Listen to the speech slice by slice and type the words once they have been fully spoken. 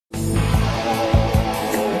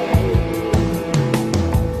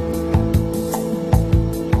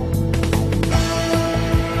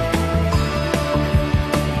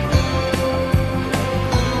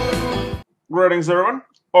Greetings everyone,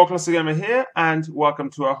 OldClassicGamer here, and welcome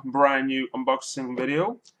to a brand new unboxing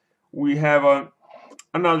video. We have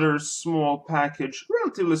another small package,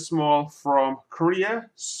 relatively small, from Korea,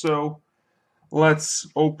 so let's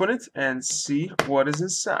open it and see what is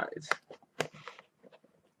inside.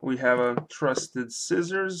 We have a trusted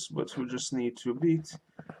scissors, but we just need to beat.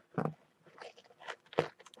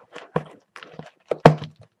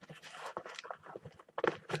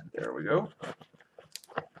 There we go.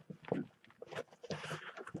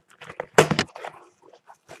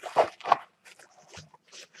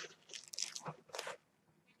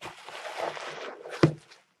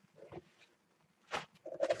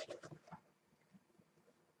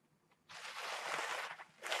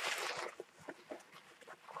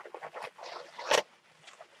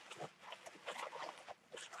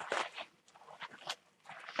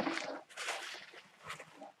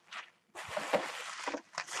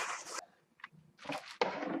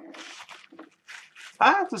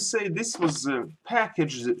 I have to say this was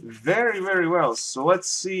packaged very well, so let's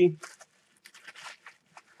see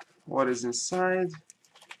what is inside.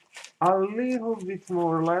 A little bit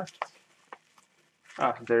more left.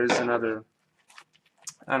 There is another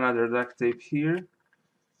duct tape here.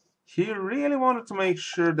 He really wanted to make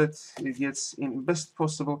sure that it gets in best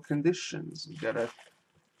possible conditions. You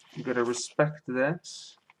gotta respect that.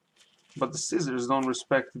 But the scissors don't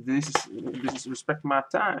respect this respect my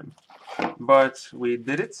time. But we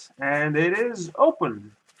did it, and it is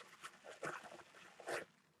open.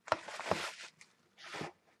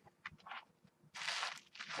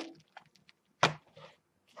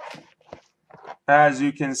 As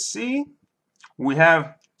you can see, we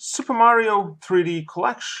have Super Mario 3D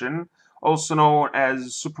Collection, also known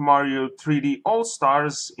as Super Mario 3D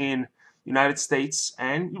All-Stars in United States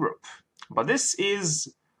and Europe. But this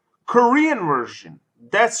is Korean version.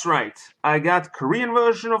 That's right, I got Korean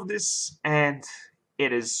version of this, and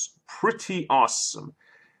it is pretty awesome.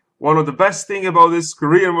 One of the best thing about this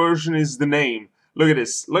Korean version is the name. Look at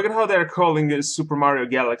this. Look at how they're calling it Super Mario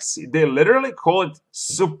Galaxy. They literally call it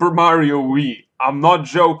Super Mario Wii. I'm not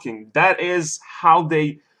joking. That is how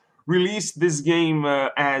they released this game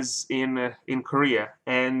as in Korea.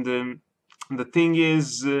 And the thing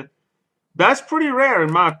is, that's pretty rare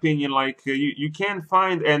in my opinion. Like you can't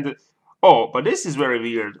find but this is very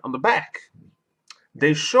weird. On the back,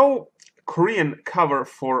 they show Korean cover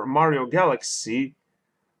for Mario Galaxy,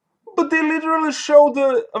 but they literally show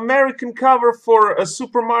the American cover for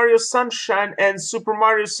Super Mario Sunshine and Super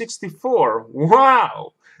Mario 64.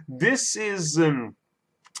 Wow! This is... then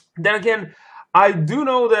again, I do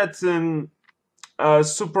know that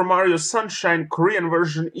Super Mario Sunshine Korean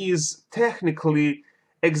version is technically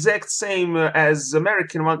exact same as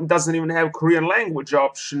American one. It doesn't even have Korean language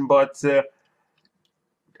option, but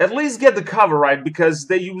at least get the cover right, because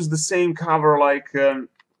they use the same cover like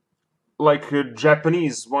a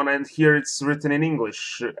Japanese one, and here it's written in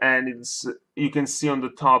English, and you can see on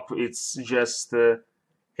the top it's just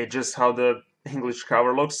how the English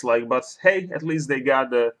cover looks like. But hey, at least they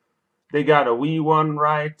got a Wii one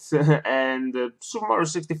right. And Super Mario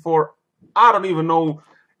 64, I don't even know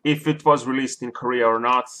if it was released in Korea or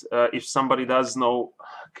not. If somebody does know,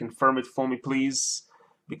 confirm it for me please,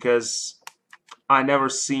 because I never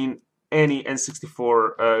seen any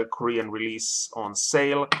N64 Korean release on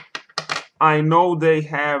sale. I know they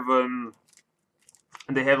have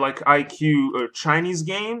like IQ Chinese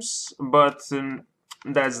games, but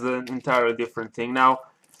that's the entirely different thing. Now,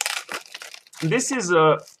 this is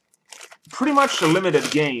pretty much a limited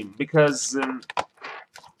game, because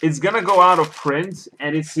it's gonna go out of print,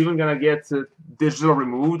 and it's even gonna get digital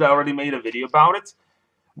removed. I already made a video about it,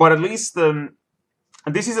 but at least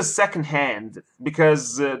this is a second hand,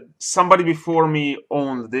 because somebody before me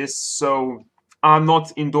owned this, so I'm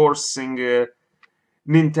not endorsing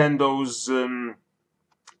Nintendo's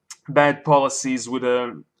bad policies with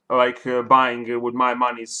buying with my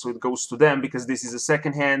money, so it goes to them, because this is a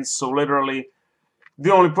second hand. So literally,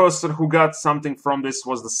 the only person who got something from this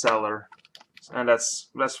was the seller, and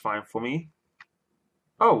that's fine for me.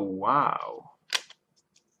 Oh wow!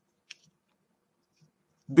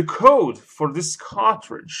 The code for this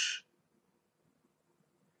cartridge.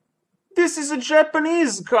 This is a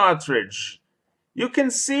Japanese cartridge. You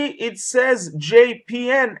can see it says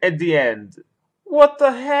JPN at the end. What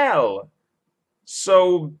the hell?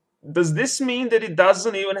 So, does this mean that it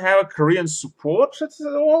doesn't even have a Korean support at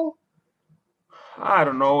all? I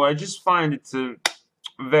don't know, I just find it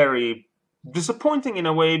very disappointing in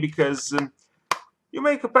a way, because you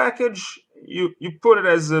make a package, you put it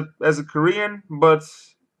as a Korean, but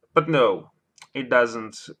no, it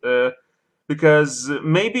doesn't, because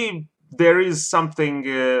maybe there is something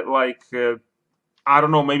like I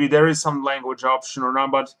don't know, maybe there is some language option or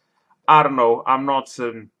not, but I don't know. I'm not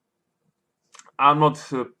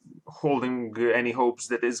holding any hopes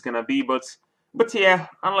that it's gonna be, but yeah,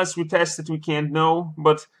 unless we test it, we can't know.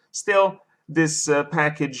 But still, this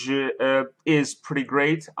package is pretty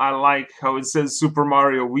great. I like how it says Super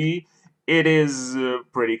Mario Wii. It is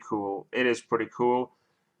pretty cool. It is pretty cool.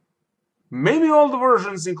 Maybe all the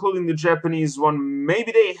versions, including the Japanese one,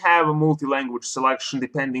 maybe they have a multi-language selection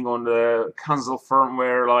depending on the console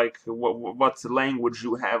firmware, like what language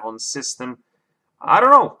you have on system. I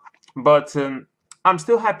don't know, but I'm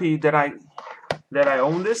still happy that I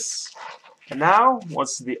own this. Now,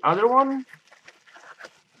 what's the other one?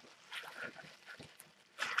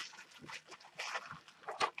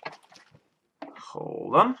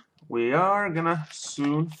 Hold on, we are gonna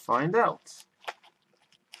soon find out.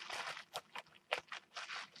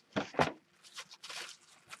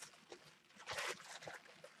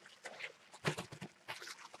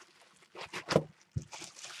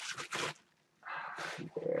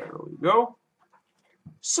 There we go.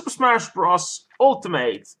 Super Smash Bros.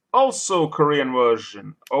 Ultimate, also Korean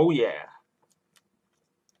version. Oh yeah.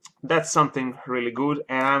 That's something really good,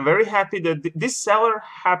 and I'm very happy that this seller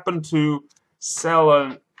happened to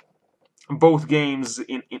sell both games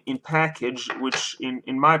in package, which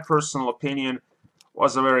in my personal opinion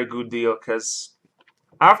was a very good deal, because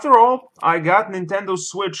after all, I got Nintendo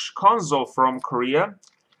Switch console from Korea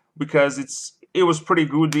because it was pretty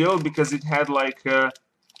good deal because it had like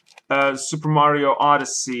Super Mario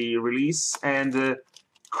Odyssey release, and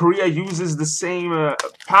Korea uses the same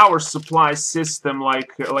power supply system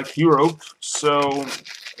like Europe, so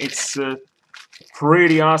it's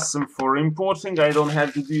pretty awesome for importing. I don't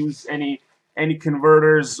have to use any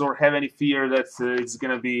converters or have any fear that it's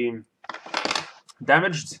gonna be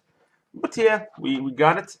damaged. But yeah, we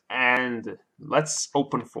got it, and let's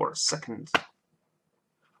open for a second.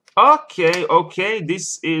 Okay,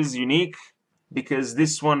 this is unique because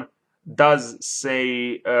this one does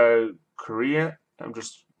say Korea. I'm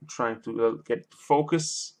just trying to get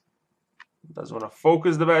focus. Doesn't want to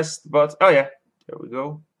focus the best, but oh yeah, there we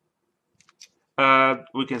go.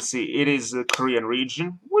 We can see it is a Korean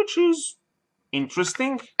region, which is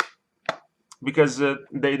interesting because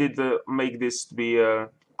they did make this to be a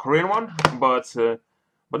Korean one, but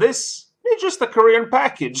this is just a Korean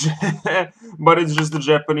package, but it's just a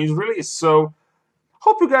Japanese release. So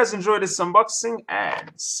hope you guys enjoyed this unboxing,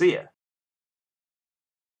 and see ya.